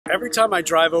Every time I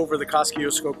drive over the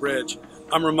Kosciuszko Bridge,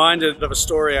 I'm reminded of a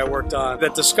story I worked on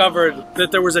that discovered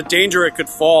that there was a danger it could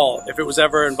fall if it was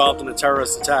ever involved in a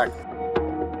terrorist attack.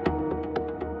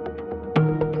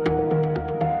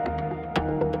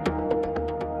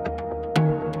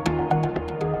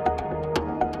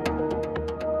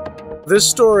 This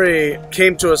story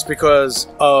came to us because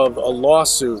of a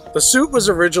lawsuit. The suit was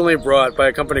originally brought by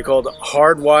a company called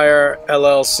Hardwire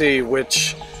LLC,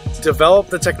 which developed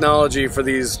the technology for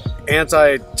these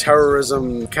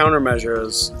anti-terrorism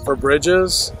countermeasures for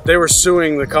bridges. They were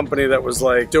suing the company that was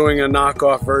like doing a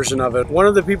knockoff version of it. One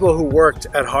of the people who worked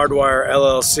at Hardwire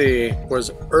LLC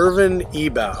was Irvin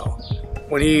Ebau.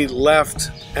 When he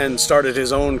left and started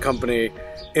his own company,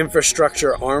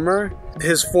 Infrastructure Armor,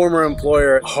 his former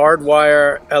employer,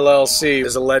 Hardwire LLC,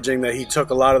 is alleging that he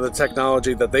took a lot of the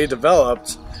technology that they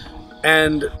developed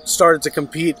and started to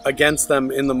compete against them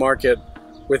in the market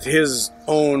with his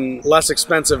own less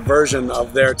expensive version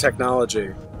of their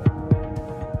technology.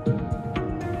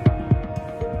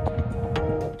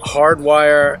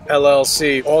 Hardwire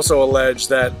LLC also alleged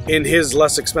that in his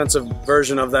less expensive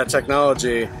version of that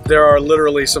technology, there are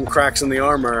literally some cracks in the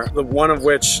armor, the one of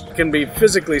which can be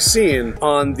physically seen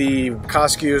on the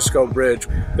Kosciuszko Bridge.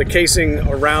 The casing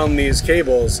around these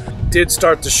cables did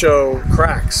start to show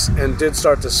cracks and did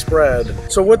start to spread.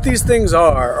 So what these things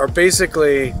are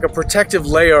basically a protective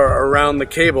layer around the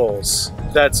cables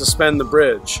that suspend the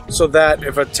bridge, so that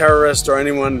if a terrorist or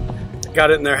anyone got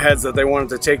it in their heads that they wanted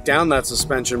to take down that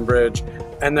suspension bridge,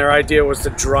 and their idea was to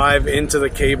drive into the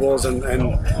cables and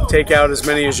take out as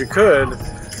many as you could,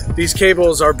 these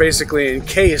cables are basically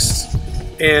encased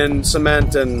in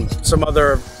cement and some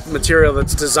other material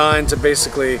that's designed to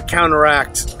basically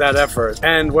counteract that effort.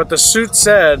 And what the suit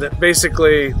said,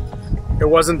 basically, it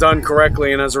wasn't done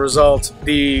correctly, and as a result,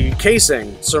 the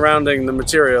casing surrounding the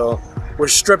material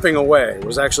was stripping away,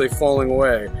 was actually falling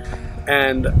away.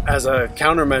 And as a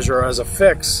countermeasure, as a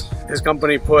fix, his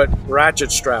company put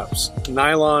ratchet straps,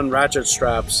 nylon ratchet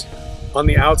straps, on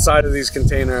the outside of these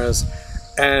containers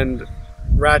and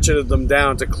ratcheted them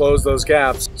down to close those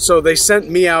gaps. So they sent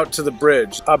me out to the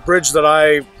bridge, a bridge that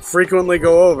I frequently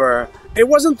go over. It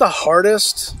wasn't the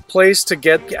hardest place to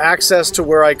get access to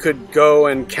where I could go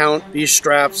and count these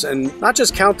straps, and not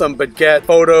just count them, but get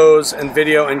photos and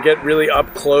video and get really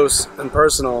up close and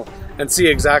personal and see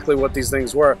exactly what these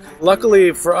things were.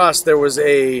 Luckily for us, there was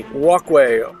a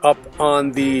walkway up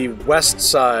on the west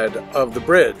side of the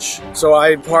bridge. So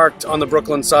I parked on the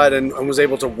Brooklyn side and was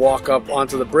able to walk up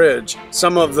onto the bridge.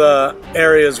 Some of the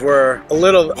areas were a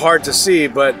little hard to see,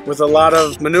 but with a lot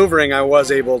of maneuvering, I was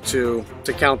able to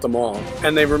count them all.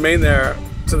 And they remain there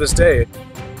to this day.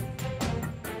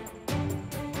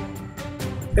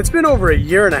 It's been over a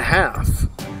year and a half.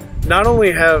 Not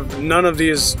only have none of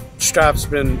these straps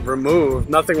been removed,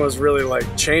 nothing was really like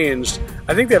changed,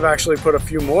 I think they've actually put a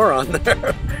few more on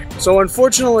there. So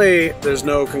unfortunately, there's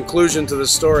no conclusion to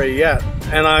this story yet,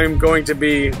 and I'm going to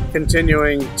be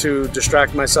continuing to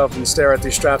distract myself and stare at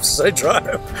these straps as I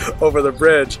drive over the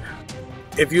bridge.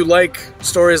 If you like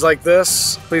stories like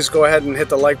this, please go ahead and hit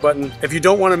the like button. If you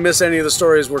don't want to miss any of the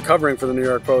stories we're covering for the New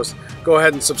York Post, go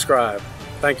ahead and subscribe.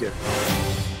 Thank you.